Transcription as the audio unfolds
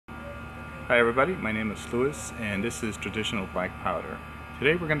Hi everybody, my name is Louis and this is Traditional Black Powder.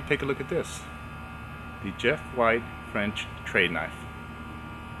 Today we're going to take a look at this, the Jeff White French Trade Knife.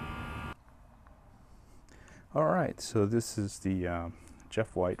 Alright, so this is the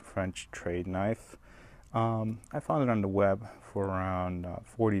Jeff White French Trade Knife. I found it on the web for around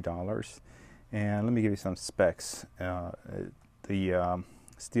 $40, and let me give you some specs. The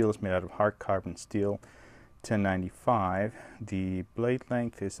steel is made out of hard carbon steel, 1095. The blade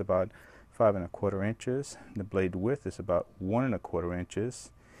length is about 5 1/4 inches. The blade width is about 1 1/4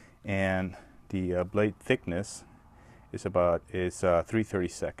 inches, and the blade thickness is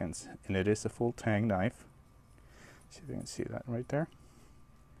 3/32, and it is a full tang knife. See if you can see that right there.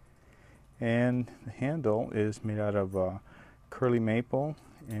 And the handle is made out of curly maple,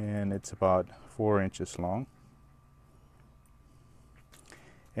 and it's about 4 inches long.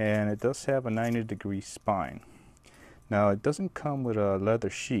 And it does have a 90-degree spine. Now it doesn't come with a leather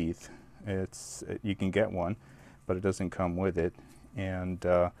sheath. You can get one, but it doesn't come with it, and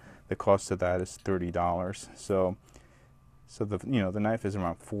the cost of that is $30. So the knife is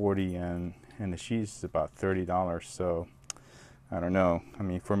around $40, and the sheath is about $30. So I don't know. I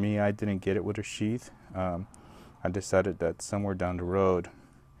mean, for me, I didn't get it with a sheath. I decided that somewhere down the road,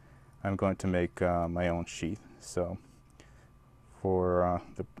 I'm going to make my own sheath. So for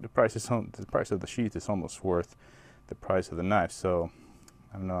the price of the sheath is almost worth the price of the knife. So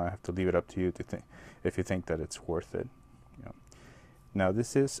I don't know, I have to leave it up to you to think if you think that it's worth it. Now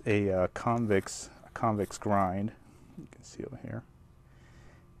this is a convex grind. You can see over here,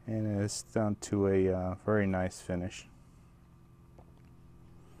 and it's done to a very nice finish.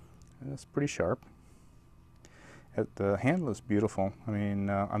 And it's pretty sharp. The handle is beautiful. I mean,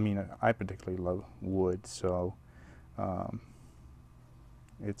 I particularly love wood, so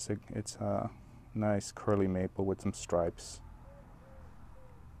it's a nice curly maple with some stripes.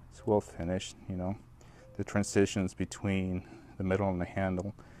 It's well finished, you know. The transitions between the middle and the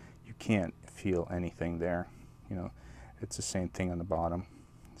handle, you can't feel anything there. You know, it's the same thing on the bottom.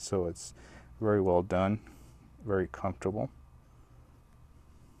 So it's very well done, very comfortable.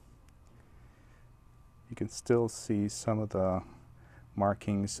 You can still see some of the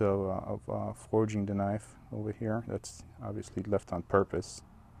markings of forging the knife over here. That's obviously left on purpose.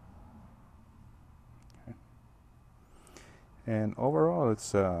 And overall,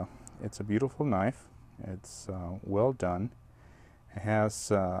 it's a beautiful knife. It's well done. It has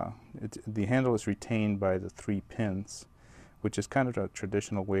the handle is retained by the 3 pins, which is kind of a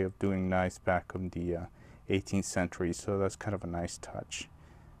traditional way of doing knives back in the 18th century. So that's kind of a nice touch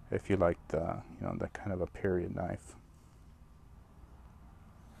if you like that kind of a period knife.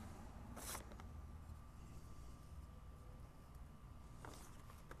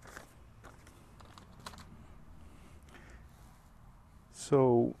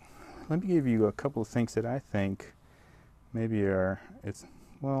 So let me give you a couple of things that I think maybe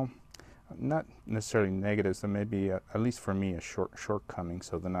well, not necessarily negatives, but maybe at least for me,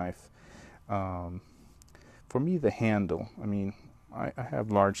 shortcomings of the knife. For me, the handle. I mean, I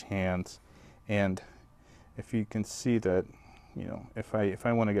have large hands, and if you can see that, you know, if I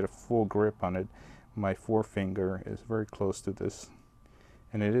want to get a full grip on it, my forefinger is very close to this,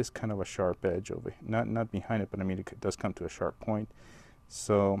 and it is kind of a sharp edge over, not behind it, but I mean it does come to a sharp point.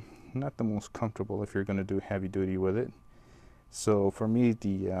 So not the most comfortable if you're going to do heavy duty with it. So for me,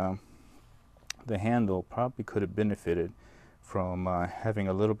 the handle probably could have benefited from having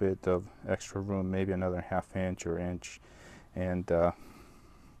a little bit of extra room, maybe another 1/2 inch or inch. And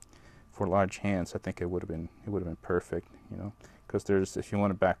for large hands, I think it would have been perfect, you know, because if you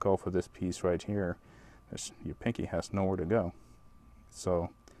want to back off of this piece right here, your pinky has nowhere to go. So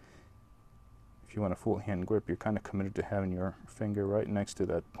if you want a full hand grip, you're kind of committed to having your finger right next to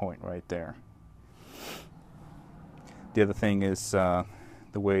that point right there. The other thing is the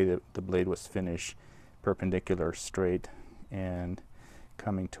way that the blade was finished, perpendicular, straight, and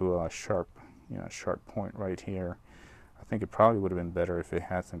coming to a sharp point right here. I think it probably would have been better if it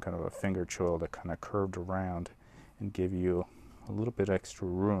had some kind of a finger choil that kind of curved around and give you a little bit extra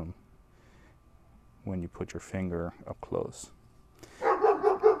room when you put your finger up close.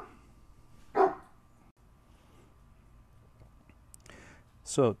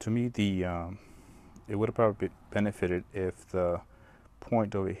 So to me, it would have probably benefited if the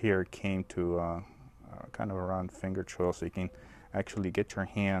point over here came to kind of around finger choil, so you can actually get your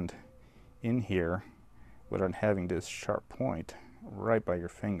hand in here without having this sharp point right by your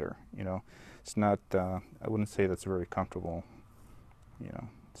finger. You know, it's not. I wouldn't say that's very comfortable. You know,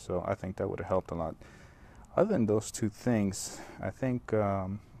 so I think that would have helped a lot. Other than those two things, I think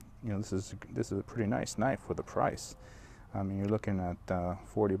you know, this is a pretty nice knife for the price. I mean, you're looking at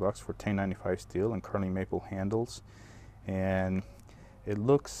 40 bucks for 1095 steel and curling maple handles, and it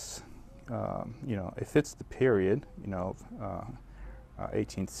looks, you know, it fits the period, you know,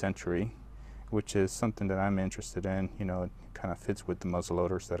 18th century, which is something that I'm interested in. You know, it kind of fits with the muzzle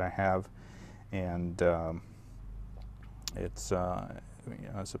loaders that I have, and it's you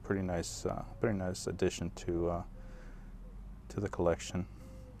know, it's a pretty nice addition to the collection.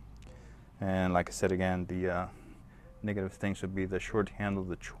 And like I said again, the negative things would be the short handle,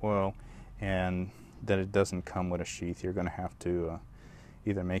 the choil, and that it doesn't come with a sheath. You're going to have to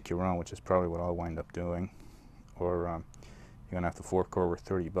either make your own, which is probably what I'll wind up doing, or you're going to have to fork over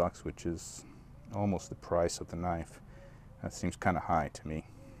 30 bucks, which is almost the price of the knife. That seems kind of high to me.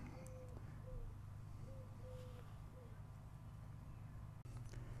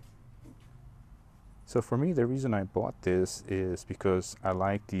 So for me, the reason I bought this is because I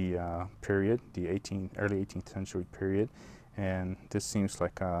like the period, the early 18th century period, and this seems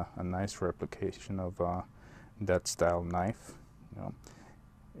like a nice replication of that style knife. You know,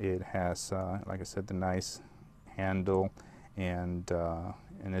 it has, like I said, the nice handle, and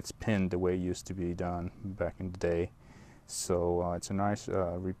it's pinned the way it used to be done back in the day. So it's a nice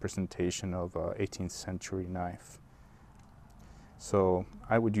representation of 18th century knife. So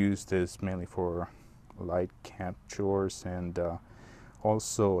I would use this mainly for light camp chores, and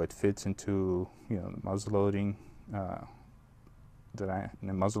also it fits into, you know, muzzle loading the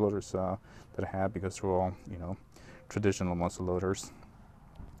muzzle loaders that I have, because they're all, you know, traditional muzzle loaders.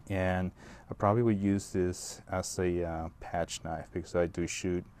 And I probably would use this as a patch knife, because I do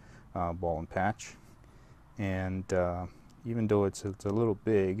shoot ball and patch, and even though it's a little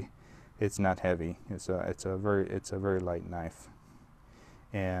big, it's not heavy. It's a very light knife,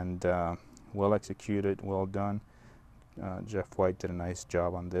 and well executed, well done. Jeff White did a nice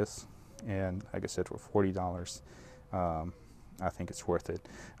job on this, and like I said, for $40, I think it's worth it.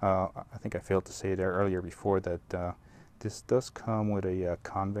 I think I failed to say there earlier before that this does come with a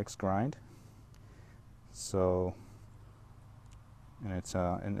convex grind, so and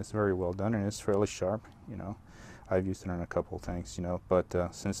it's very well done, and it's fairly sharp. You know, I've used it on a couple of things, you know, but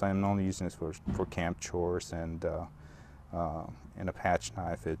since I'm only using this for camp chores and a patch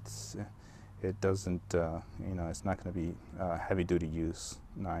knife, it doesn't, you know, it's not going to be a heavy-duty use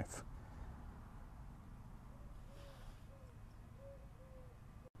knife.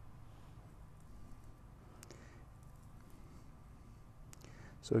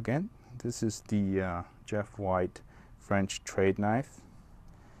 So again, this is the Jeff White French trade knife.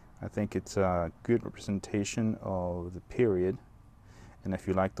 I think it's a good representation of the period, and if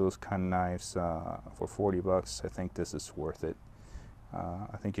you like those kind of knives for 40 bucks, I think this is worth it.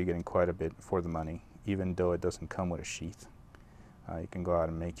 I think you're getting quite a bit for the money, even though it doesn't come with a sheath. You can go out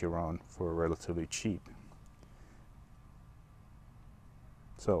and make your own for relatively cheap.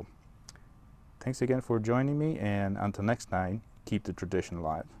 So, thanks again for joining me, and until next time, keep the tradition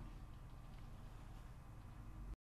alive.